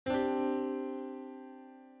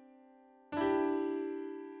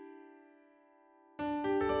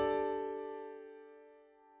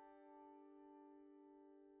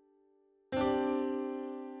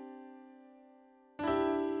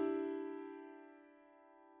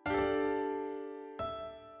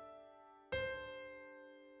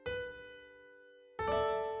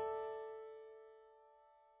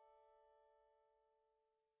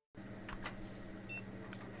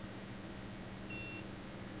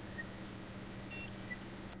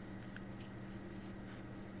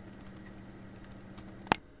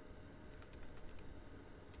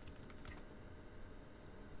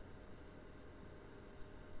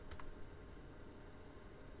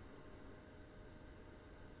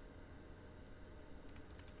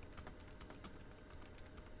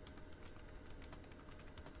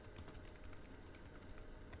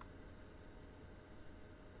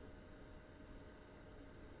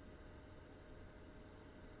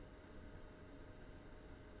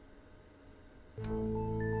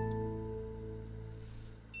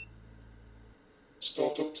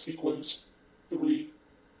Startup sequence. 3,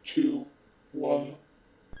 2, 1.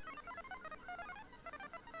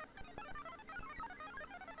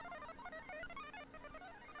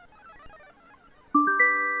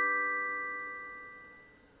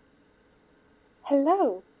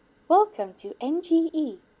 Hello, welcome to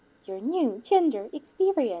N.G.E, your new gender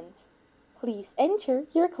experience. Please enter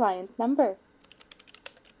your client number.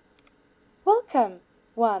 Welcome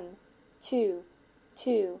 1, 2,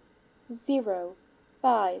 2, 0,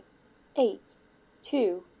 5, 8,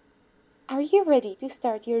 2. Are you ready to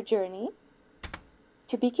start your journey?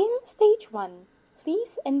 To begin stage 1,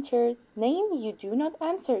 please enter name you do not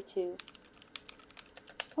answer to.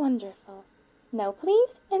 Wonderful. Now please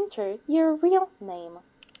enter your real name.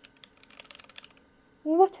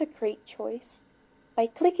 What a great choice. By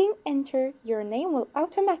clicking enter, your name will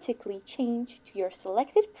automatically change to your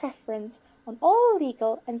selected preference on all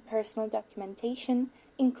legal and personal documentation,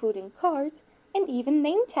 including cards and even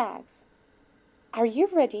name tags. Are you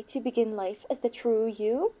ready to begin life as the true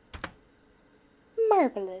you?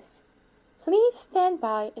 Marvelous. Please stand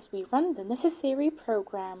by as we run the necessary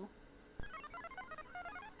program.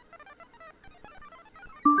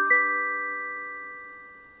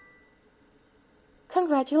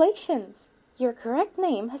 Congratulations! Your correct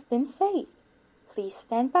name has been saved. Please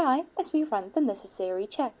stand by as we run the necessary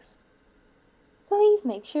checks. Please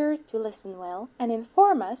make sure to listen well and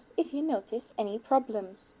inform us if you notice any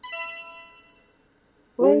problems.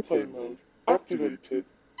 Roleplay mode activated.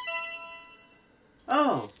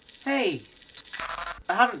 Oh, hey!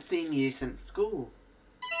 I haven't seen you since school.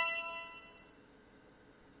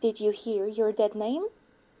 Did you hear your dead name?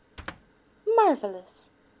 Marvelous!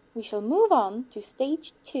 We shall move on to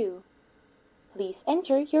stage 2. Please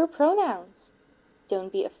enter your pronouns.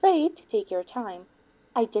 Don't be afraid to take your time.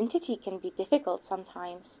 Identity can be difficult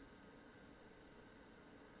sometimes.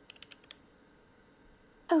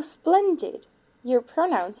 Oh, splendid! Your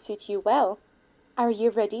pronouns suit you well. Are you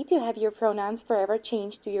ready to have your pronouns forever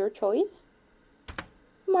changed to your choice?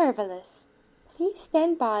 Marvelous! Please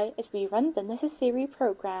stand by as we run the necessary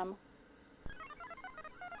program.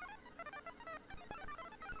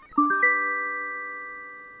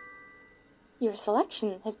 Your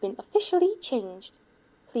selection has been officially changed.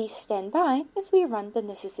 Please stand by as we run the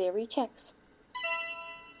necessary checks.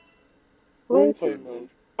 Roleplay mode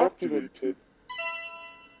activated.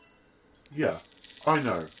 Yeah, I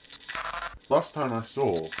know. Last time I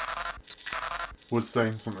saw was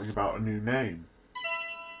saying something about a new name.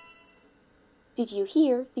 Did you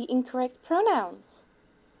hear the incorrect pronouns?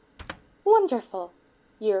 Wonderful!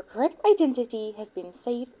 Your correct identity has been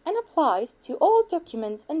saved and applied to all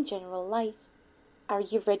documents and general life. Are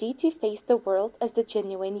you ready to face the world as the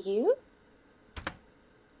genuine you?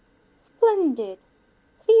 Splendid!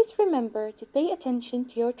 Please remember to pay attention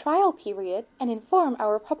to your trial period and inform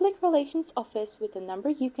our Public Relations Office with the number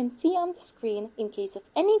you can see on the screen in case of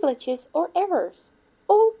any glitches or errors.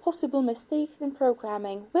 All possible mistakes in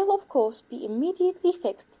programming will of course be immediately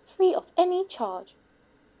fixed, free of any charge.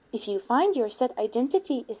 If you find your set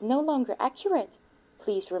identity is no longer accurate,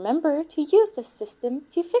 please remember to use the system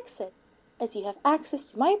to fix it, as you have access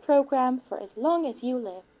to my program for as long as you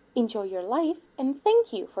live. Enjoy your life and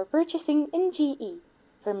thank you for purchasing N.G.E,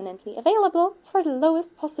 permanently available for the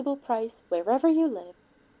lowest possible price wherever you live.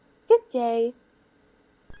 Good day!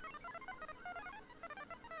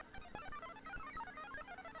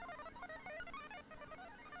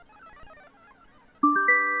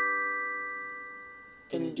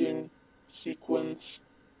 Ending sequence.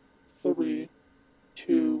 3,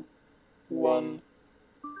 2, 1.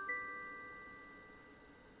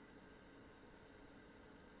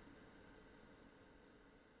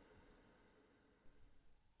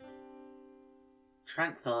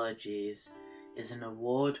 Tranthologies is an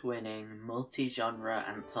award-winning multi-genre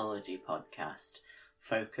anthology podcast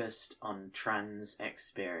focused on trans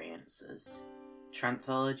experiences.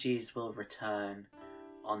 Tranthologies will return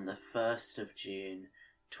on the 1st of June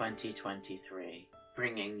 2023,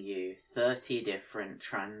 bringing you 30 different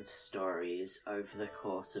trans stories over the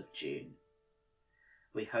course of June.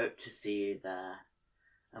 We hope to see you there,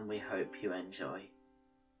 and we hope you enjoy.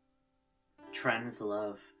 Trans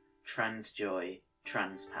love, trans joy,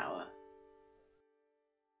 trans power.